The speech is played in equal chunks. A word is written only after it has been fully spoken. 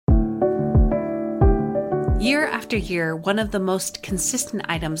Year after year, one of the most consistent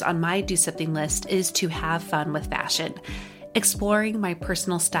items on my do something list is to have fun with fashion. Exploring my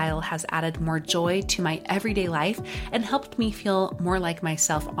personal style has added more joy to my everyday life and helped me feel more like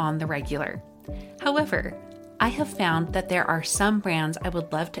myself on the regular. However, I have found that there are some brands I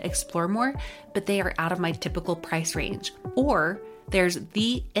would love to explore more, but they are out of my typical price range. Or there's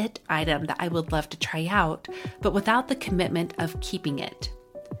the it item that I would love to try out, but without the commitment of keeping it.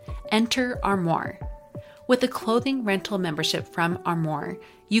 Enter Armoire. With a clothing rental membership from Armoire,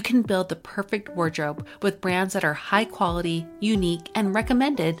 you can build the perfect wardrobe with brands that are high quality, unique, and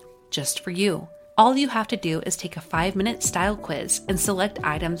recommended just for you. All you have to do is take a 5-minute style quiz and select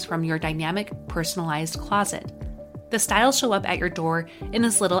items from your dynamic, personalized closet. The styles show up at your door in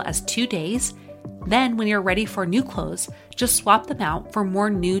as little as 2 days. Then, when you're ready for new clothes, just swap them out for more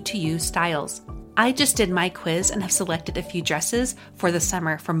new-to-you styles. I just did my quiz and have selected a few dresses for the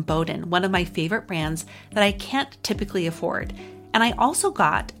summer from Boden, one of my favorite brands that I can't typically afford. And I also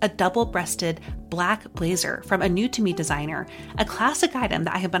got a double-breasted black blazer from a new-to-me designer, a classic item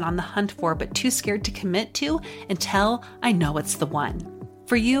that I have been on the hunt for but too scared to commit to until I know it's the one.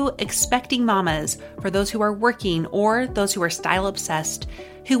 For you expecting mamas, for those who are working or those who are style-obsessed,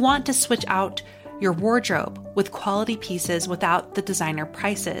 who want to switch out your wardrobe with quality pieces without the designer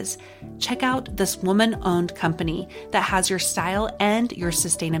prices, check out this woman-owned company that has your style and your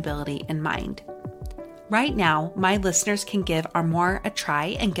sustainability in mind. Right now, my listeners can give Armoire a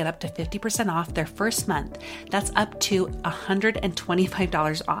try and get up to 50% off their first month. That's up to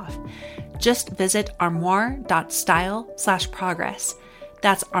 $125 off. Just visit armoire.style/progress.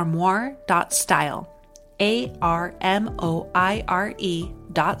 That's armoire.style.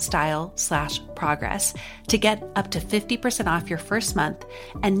 ARMOIRE.style/progress to get up to 50% off your first month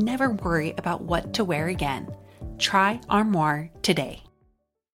and never worry about what to wear again. Try Armoire today.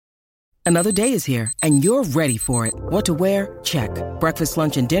 Another day is here, and you're ready for it. What to wear? Check. Breakfast,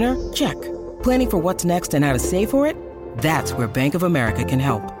 lunch, and dinner? Check. Planning for what's next and how to save for it? That's where Bank of America can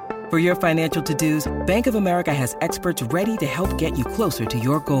help. For your financial to-dos, Bank of America has experts ready to help get you closer to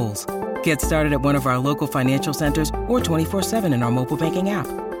your goals. Get started at one of our local financial centers or 24/7 in our mobile banking app.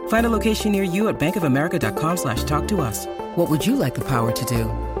 Find a location near you at bankofamerica.com/talktous. What would you like the power to do?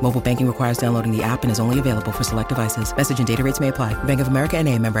 Mobile banking requires downloading the app and is only available for select devices. Message and data rates may apply. Bank of America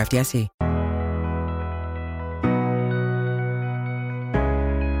NA, member FDIC.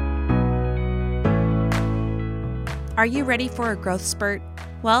 Are you ready for a growth spurt?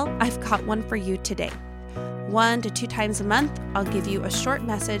 Well, I've got one for you today. 1 to 2 times a month, I'll give you a short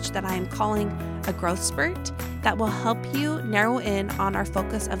message that I am calling a growth spurt that will help you narrow in on our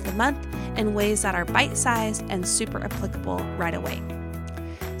focus of the month in ways that are bite-sized and super applicable right away.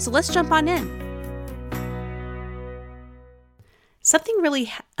 So let's jump on in. Something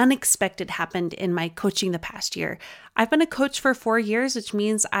really unexpected happened in my coaching the past year. I've been a coach for 4 years, which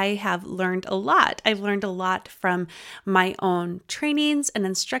means I have learned a lot. I've learned a lot from my own trainings and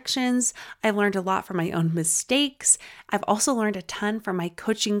instructions. I've learned a lot from my own mistakes. I've also learned a ton from my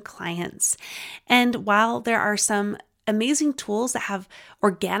coaching clients. And while there are some amazing tools that have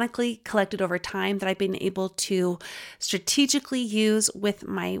organically collected over time that I've been able to strategically use with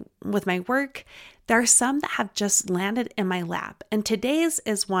my work, there are some that have just landed in my lap. And today's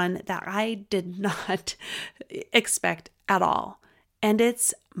is one that I did not expect at all. And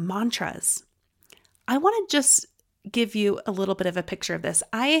it's mantras. I want to just give you a little bit of a picture of this.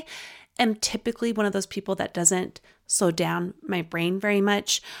 I am typically one of those people that doesn't slow down my brain very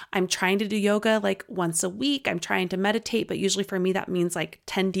much. I'm trying to do yoga like once a week. I'm trying to meditate, but usually for me that means like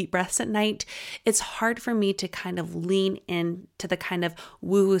 10 deep breaths at night. It's hard for me to kind of lean into the kind of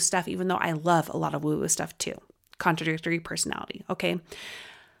woo-woo stuff, even though I love a lot of woo-woo stuff too. Contradictory personality, okay?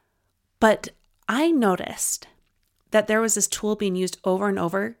 But I noticed that there was this tool being used over and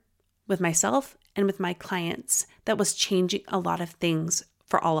over with myself and with my clients that was changing a lot of things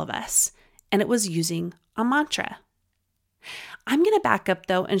for all of us. And it was using a mantra. I'm going to back up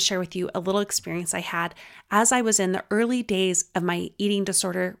though and share with you a little experience I had as I was in the early days of my eating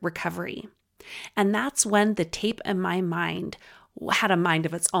disorder recovery. And that's when the tape in my mind had a mind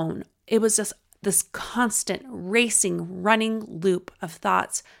of its own. It was just this constant racing, running loop of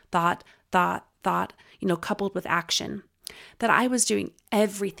thought, coupled with action, that I was doing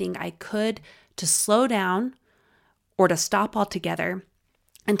everything I could to slow down or to stop altogether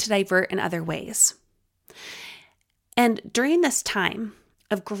and to divert in other ways. And during this time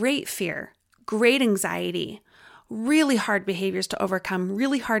of great fear, great anxiety, really hard behaviors to overcome,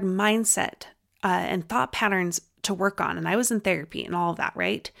 really hard mindset and thought patterns to work on, and I was in therapy and all of that,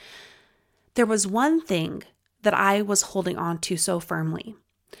 right? There was one thing that I was holding on to so firmly.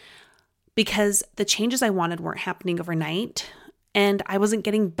 because the changes I wanted weren't happening overnight and I wasn't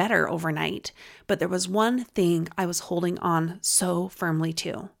getting better overnight. But there was one thing I was holding on so firmly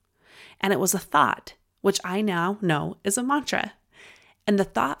to, and it was a thought, which I now know is a mantra. And the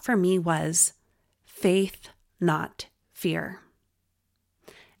thought for me was faith, not fear.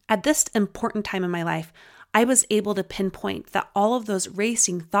 At this important time in my life, I was able to pinpoint that all of those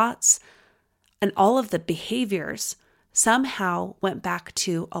racing thoughts and all of the behaviors somehow went back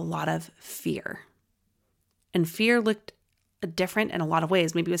to a lot of fear. And fear looked different in a lot of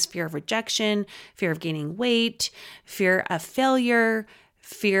ways. Maybe it was fear of rejection, fear of gaining weight, fear of failure,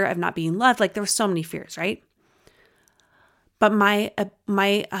 fear of not being loved. Like there were so many fears, right? But my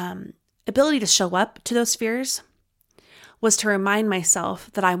ability to show up to those fears was to remind myself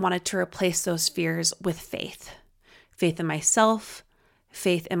that I wanted to replace those fears with faith. Faith in myself,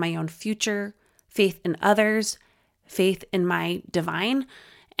 faith in my own future, faith in others, faith in my divine.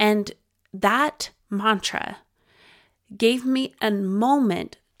 And that mantra gave me a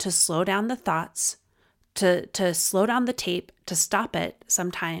moment to slow down the thoughts, to slow down the tape, to stop it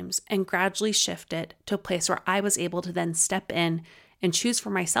sometimes and gradually shift it to a place where I was able to then step in and choose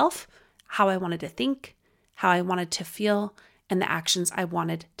for myself how I wanted to think, how I wanted to feel, and the actions I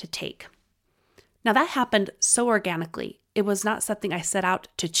wanted to take. Now that happened so organically. It was not something I set out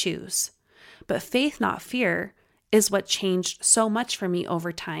to choose. But faith, not fear, is what changed so much for me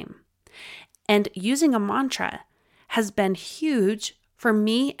over time. And using a mantra has been huge for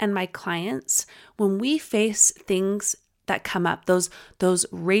me and my clients when we face things that come up, those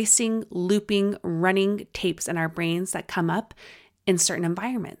racing, looping, running tapes in our brains that come up in certain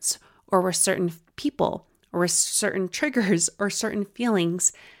environments or with certain people or certain triggers or certain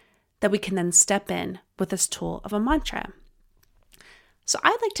feelings that we can then step in with this tool of a mantra. So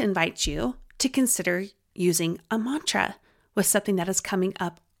I'd like to invite you to consider using a mantra with something that is coming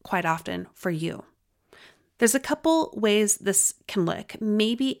up quite often for you. There's a couple ways this can look.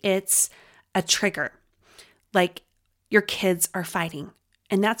 Maybe it's a trigger, like your kids are fighting.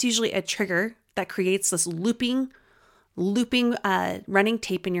 And that's usually a trigger that creates this looping running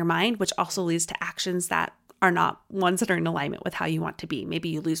tape in your mind, which also leads to actions that are not ones that are in alignment with how you want to be. Maybe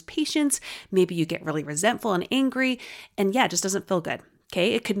you lose patience. Maybe you get really resentful and angry. And yeah, it just doesn't feel good.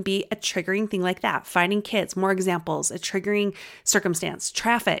 Okay. It can be a triggering thing like that. Fighting kids, more examples, a triggering circumstance,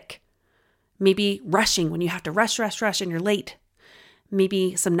 traffic, maybe rushing when you have to rush and you're late.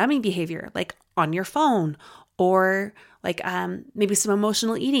 Maybe some numbing behavior like on your phone or like maybe some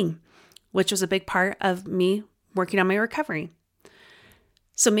emotional eating, which was a big part of me working on my recovery.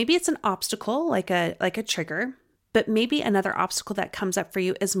 So maybe it's an obstacle like a trigger, but maybe another obstacle that comes up for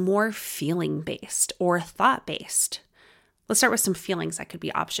you is more feeling-based or thought-based. Let's start with some feelings that could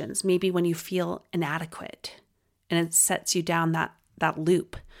be options. Maybe when you feel inadequate and it sets you down that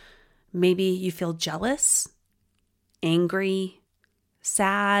loop. Maybe you feel jealous, angry,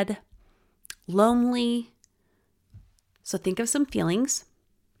 sad, lonely. So think of some feelings.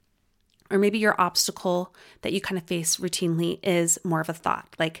 Or maybe your obstacle that you kind of face routinely is more of a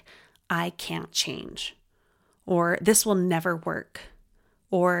thought, like, I can't change, or this will never work,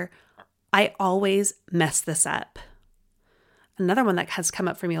 or I always mess this up. Another one that has come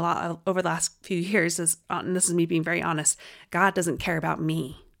up for me a lot over the last few years is, and this is me being very honest, God doesn't care about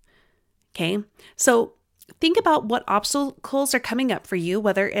me. Okay, so think about what obstacles are coming up for you,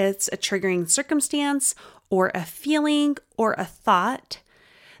 whether it's a triggering circumstance or a feeling or a thought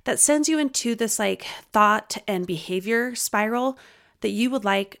that sends you into this like thought and behavior spiral that you would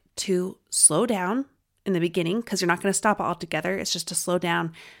like to slow down in the beginning, because you're not going to stop altogether. It's just to slow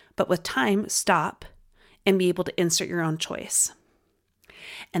down, but with time, stop and be able to insert your own choice.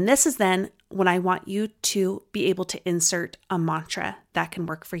 And this is then when I want you to be able to insert a mantra that can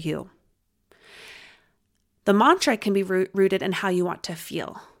work for you. The mantra can be rooted in how you want to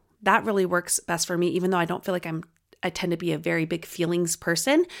feel. That really works best for me, even though I don't feel like I tend to be a very big feelings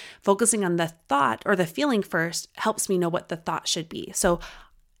person. Focusing on the thought or the feeling first helps me know what the thought should be. So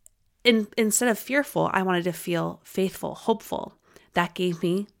instead of fearful, I wanted to feel faithful, hopeful. That gave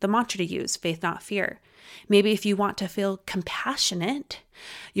me the mantra to use, faith, not fear. Maybe if you want to feel compassionate,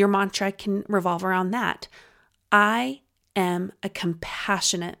 your mantra can revolve around that. I am a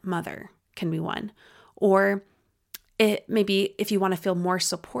compassionate mother can be one. Or it maybe if you want to feel more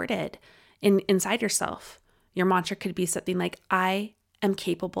supported inside yourself, your mantra could be something like, I am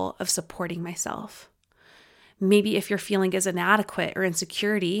capable of supporting myself. Maybe if your feeling is inadequate or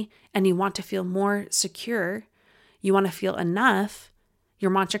insecurity and you want to feel more secure, you want to feel enough,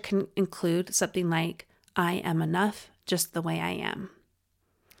 your mantra can include something like, I am enough just the way I am.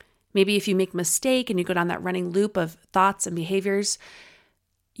 Maybe if you make a mistake and you go down that running loop of thoughts and behaviors,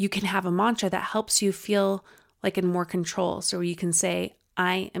 you can have a mantra that helps you feel like in more control. So you can say,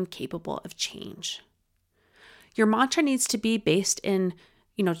 I am capable of change. Your mantra needs to be based in,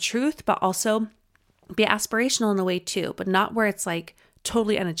 truth, but also be aspirational in a way too, but not where it's like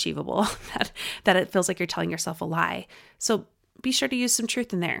totally unachievable, that it feels like you're telling yourself a lie. So be sure to use some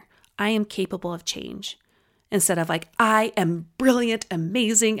truth in there. I am capable of change. Instead of like, I am brilliant,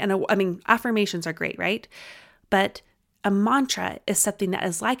 amazing. And affirmations are great, right? But a mantra is something that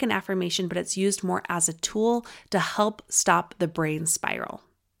is like an affirmation, but it's used more as a tool to help stop the brain spiral.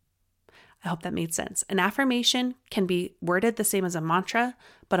 I hope that made sense. An affirmation can be worded the same as a mantra,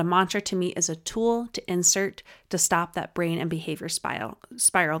 but a mantra to me is a tool to insert to stop that brain and behavior spiral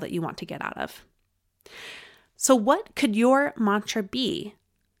that you want to get out of. So what could your mantra be?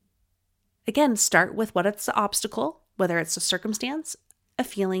 Again, start with what it's the obstacle, whether it's a circumstance, a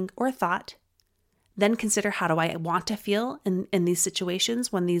feeling, or a thought. Then consider, how do I want to feel in these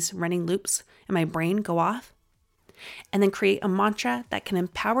situations when these running loops in my brain go off? And then create a mantra that can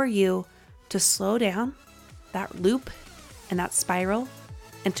empower you to slow down that loop and that spiral,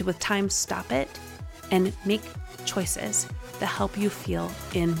 and to with time stop it and make choices that help you feel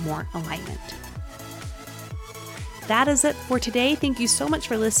in more alignment. That is it for today. Thank you so much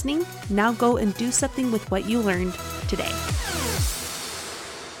for listening. Now go and do something with what you learned today.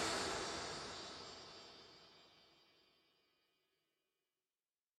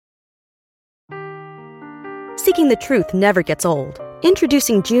 Seeking the truth never gets old.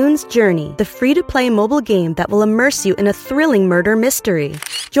 Introducing June's Journey, the free-to-play mobile game that will immerse you in a thrilling murder mystery.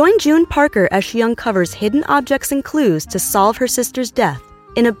 Join June Parker as she uncovers hidden objects and clues to solve her sister's death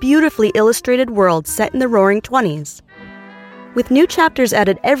in a beautifully illustrated world set in the Roaring '20s. With new chapters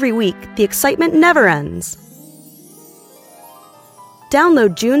added every week, the excitement never ends.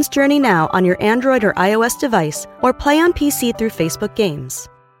 Download June's Journey now on your Android or iOS device, or play on PC through Facebook Games.